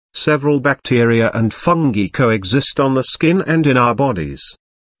Several bacteria and fungi coexist on the skin and in our bodies.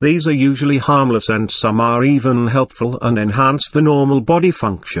 These are usually harmless and some are even helpful and enhance the normal body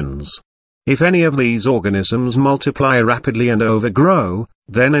functions. If any of these organisms multiply rapidly and overgrow,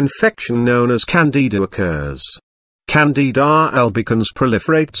 then infection known as Candida occurs. Candida albicans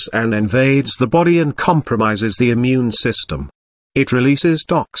proliferates and invades the body and compromises the immune system. It releases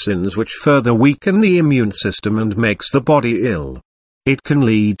toxins which further weaken the immune system and makes the body ill. It can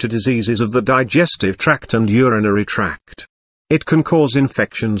lead to diseases of the digestive tract and urinary tract. It can cause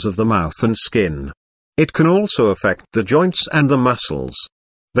infections of the mouth and skin. It can also affect the joints and the muscles.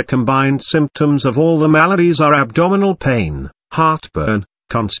 The combined symptoms of all the maladies are abdominal pain, heartburn,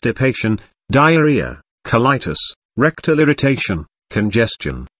 constipation, diarrhea, colitis, rectal irritation,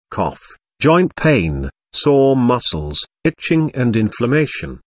 congestion, cough, joint pain, sore muscles, itching and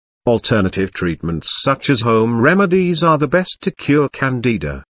inflammation. Alternative treatments such as home remedies are the best to cure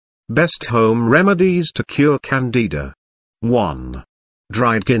Candida. Best home remedies to cure Candida. 1.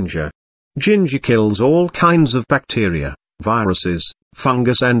 Dried ginger. Ginger kills all kinds of bacteria, viruses,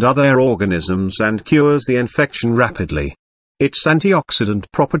 fungus and other organisms and cures the infection rapidly. Its antioxidant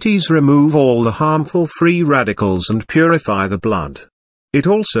properties remove all the harmful free radicals and purify the blood. It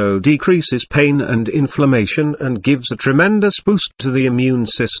also decreases pain and inflammation and gives a tremendous boost to the immune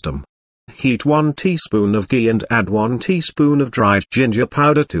system. Heat 1 teaspoon of ghee and add 1 teaspoon of dried ginger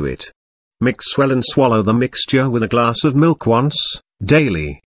powder to it. Mix well and swallow the mixture with a glass of milk once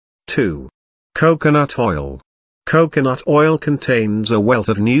daily. 2. Coconut oil. Coconut oil contains a wealth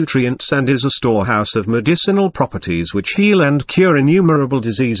of nutrients and is a storehouse of medicinal properties which heal and cure innumerable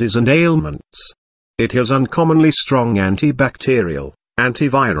diseases and ailments. It has uncommonly strong antibacterial,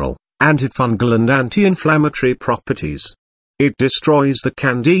 antiviral, antifungal and anti-inflammatory properties. It destroys the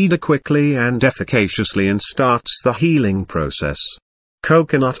Candida quickly and efficaciously and starts the healing process.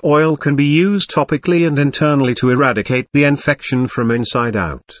 Coconut oil can be used topically and internally to eradicate the infection from inside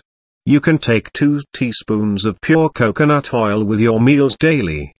out. You can take 2 teaspoons of pure coconut oil with your meals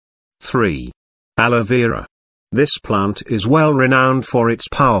daily. 3. Aloe vera. This plant is well renowned for its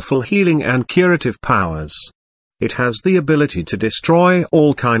powerful healing and curative powers. It has the ability to destroy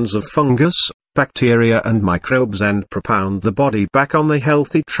all kinds of fungus, bacteria and microbes and propound the body back on the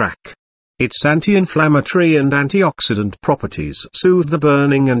healthy track. Its anti-inflammatory and antioxidant properties soothe the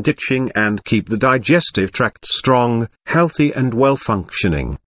burning and itching and keep the digestive tract strong, healthy and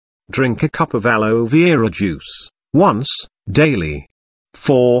well-functioning. Drink a cup of aloe vera juice, once daily.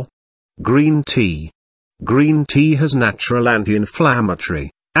 4. Green tea. Green tea has natural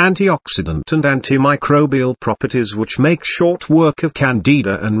anti-inflammatory, antioxidant and antimicrobial properties which make short work of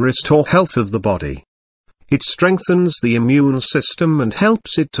Candida and restore health of the body. It strengthens the immune system and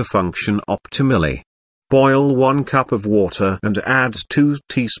helps it to function optimally. Boil 1 cup of water and add 2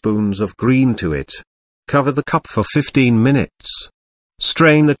 teaspoons of green to it. Cover the cup for 15 minutes.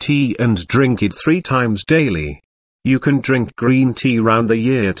 Strain the tea and drink it 3 times daily. You can drink green tea round the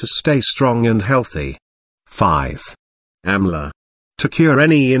year to stay strong and healthy. 5. Amla. To cure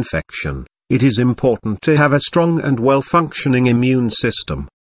any infection, it is important to have a strong and well-functioning immune system.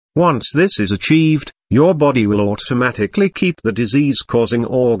 Once this is achieved, your body will automatically keep the disease-causing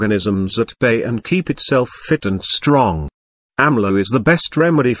organisms at bay and keep itself fit and strong. Amla is the best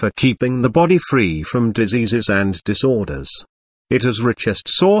remedy for keeping the body free from diseases and disorders. It is richest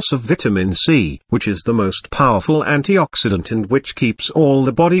source of vitamin C, which is the most powerful antioxidant and which keeps all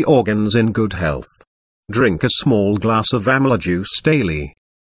the body organs in good health. Drink a small glass of amla juice daily.